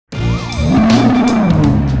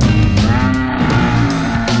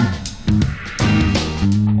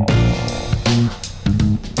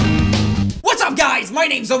my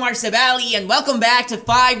name's Omar Sebali, and welcome back to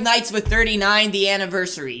Five Nights with 39, the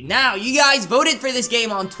anniversary. Now, you guys voted for this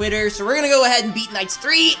game on Twitter, so we're gonna go ahead and beat Nights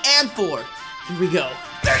 3 and 4. Here we go.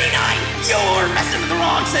 39! You're messing with the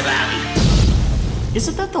wrong Sebali!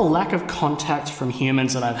 Isn't that the lack of contact from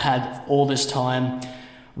humans that I've had all this time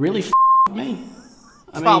really me?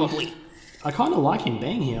 Probably. I kind of like him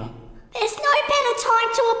being here. There's no better time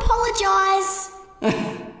to apologise.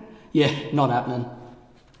 Yeah, not happening.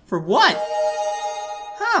 For what?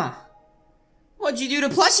 Huh. What'd you do to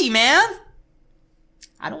Plushie, man?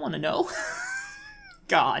 I don't want to know.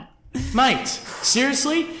 God. Mate,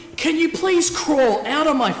 seriously? Can you please crawl out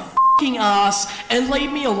of my f***ing ass and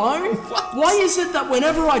leave me alone? What? Why is it that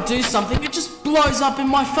whenever I do something, it just blows up in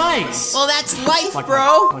my face? Well, that's life, like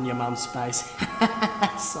bro. On your mum's face.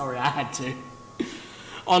 Sorry, I had to.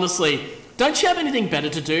 Honestly, don't you have anything better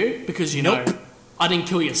to do? Because, you know, I didn't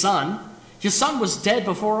kill your son. Your son was dead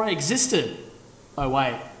before I existed. Oh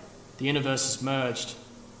wait, the universe is merged.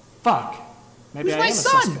 Fuck. Maybe Who's I my am a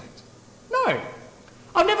son? suspect. No.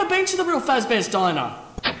 I've never been to the real Fazbear's Diner.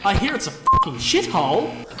 I hear it's a fucking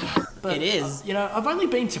shithole. But, it is. You know, I've only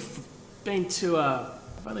been to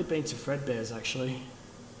Fredbear's actually.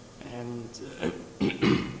 And,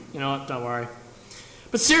 you know what, don't worry.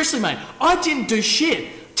 But seriously, mate, I didn't do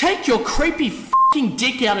shit. Take your creepy fucking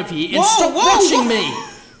dick out of here and stop rushing me.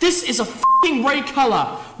 This is a fucking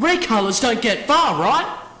recolor. Recolors don't get far, right?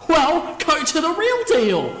 Well, go to the real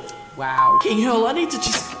deal. Wow. King hell, I need to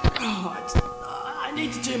just... I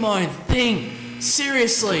need to do my own thing.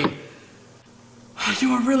 Seriously.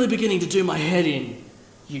 You are really beginning to do my head in.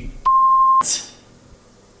 You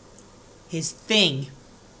His thing.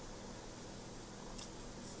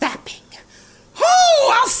 Fapping.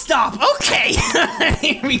 Oh, I'll stop. Okay.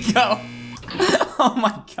 Here we go. Oh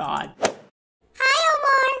my god. Hi,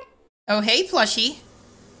 Omar. Oh, hey, Plushie.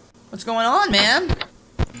 What's going on, man?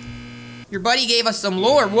 Your buddy gave us some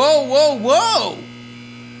lore. Whoa, whoa, whoa!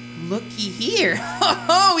 Looky here.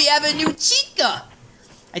 Oh, we have a new chica!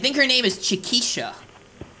 I think her name is Chiquisha,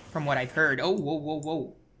 from what I've heard. Oh, whoa, whoa,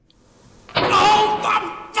 whoa. Oh,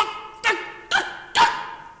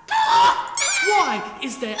 why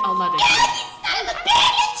is there a ladder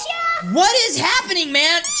here? What is happening,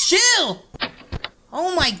 man? Chill!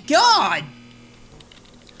 Oh my god!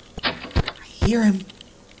 I hear him.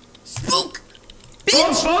 Spook!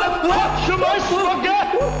 Bitch!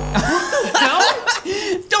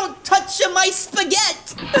 Don't touch my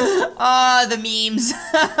spaghetti! Ah, the memes.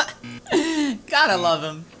 Gotta love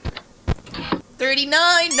him.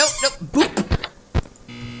 39, nope, nope, boop.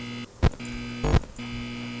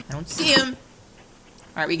 I don't see him.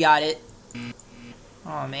 Alright, we got it.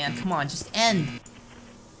 Oh man, come on, just end.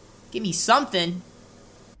 Give me something.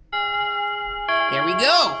 There we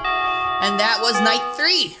go. And that was night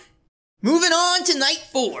 3. Moving on to night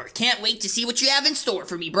 4. Can't wait to see what you have in store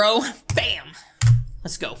for me, bro. Bam.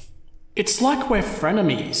 Let's go. It's like we're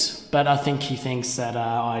frenemies, but I think he thinks that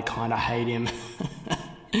I kind of hate him.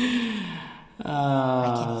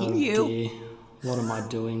 I can hear you. Dear. What am I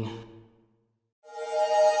doing?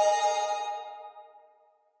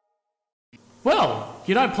 Well,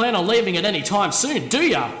 you don't plan on leaving at any time soon, do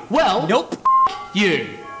ya? Well, Nope. you.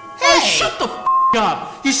 Hey! Oh, shut the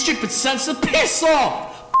up, you stupid censor, piss off!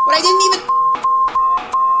 But I didn't even...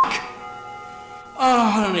 Oh,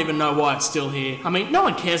 I don't even know why it's still here. I mean, no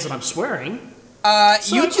one cares that I'm swearing.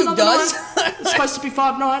 So YouTube does. It's supposed to be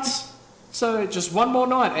 5 nights. So just 1 more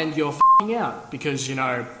night and you're f***ing out. Because, you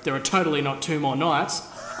know, there are totally not 2 more nights.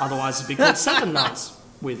 Otherwise it'd be called 7 nights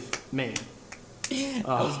with me. That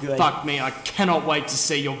was good. Fuck me, I cannot wait to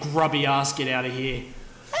see your grubby ass get out of here.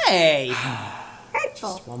 Hey!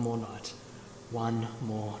 Just 1 more night. 1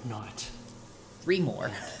 more night. 3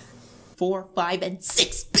 more. 4, 5, and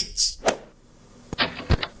 6, bitch!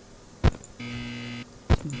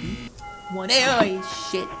 1, oh,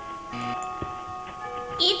 shit.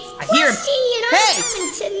 It's I hear him. Plushie and Hey! I'm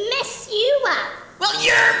coming to mess you up. Well,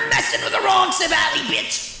 you're messing with the wrong Sebali,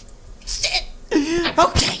 bitch! Shit!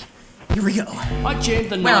 Okay, here we go. I jammed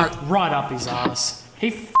the knife right up his ass. He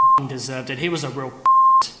f***ing deserved it. He was a real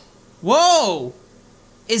Whoa!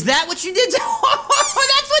 Is that what you did to...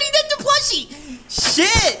 That's what he did to Plushie!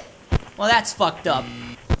 Shit! Well, that's fucked up.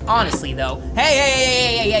 Honestly, though.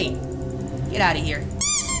 Hey! Get out of here.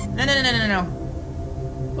 No.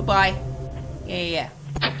 Bye-bye. Yeah.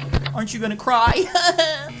 Aren't you gonna cry?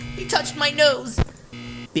 He touched my nose.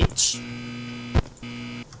 Bitch.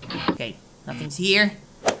 Okay, nothing's here.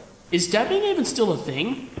 Is dabbing even still a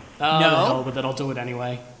thing? No. The hell with it, I'll do it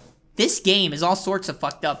anyway. This game is all sorts of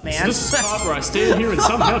fucked up, man. So this is the part where I stand here and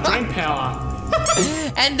somehow drain power.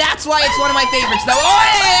 And that's why it's one of my favorites, though. Oh,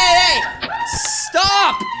 hey!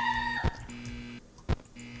 Stop!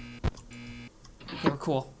 Okay, we're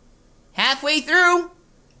cool. Halfway through.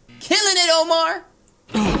 Killing it, Omar.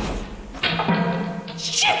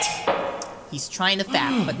 Shit! He's trying to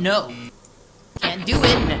fap, but no. Can't do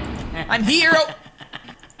it. I'm here.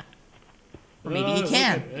 Or maybe he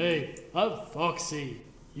can. Hey, I'm Foxy.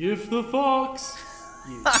 You're the fox.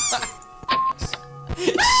 You fox.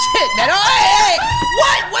 Shit, man. Oh, hey, hey.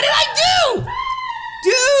 What? What did I do?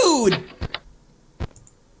 Dude!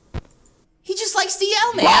 He just likes to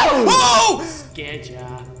yell, man. Whoa! Whoa! Scared ya.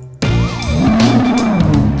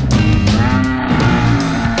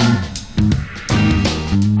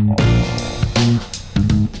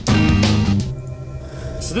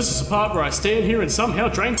 So this is the part where I stand here and somehow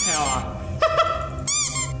drain power.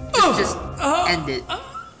 Just end it.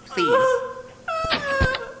 Please.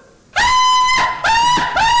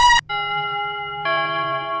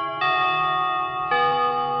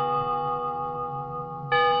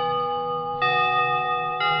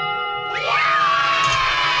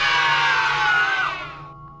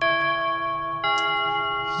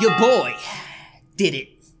 Your boy did it.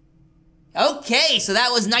 Okay, so that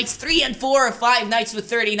was nights 3 and 4 of 5 Nights with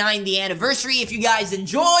 39, the anniversary. If you guys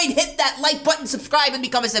enjoyed, hit that like button, subscribe, and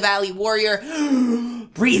become a Sebali warrior.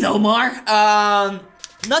 Breathe, Omar.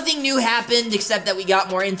 Nothing new happened except that we got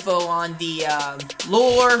more info on the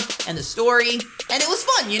lore and the story, and it was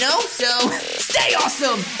fun, you know? So, stay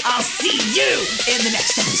awesome. I'll see you in the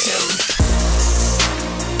next episode.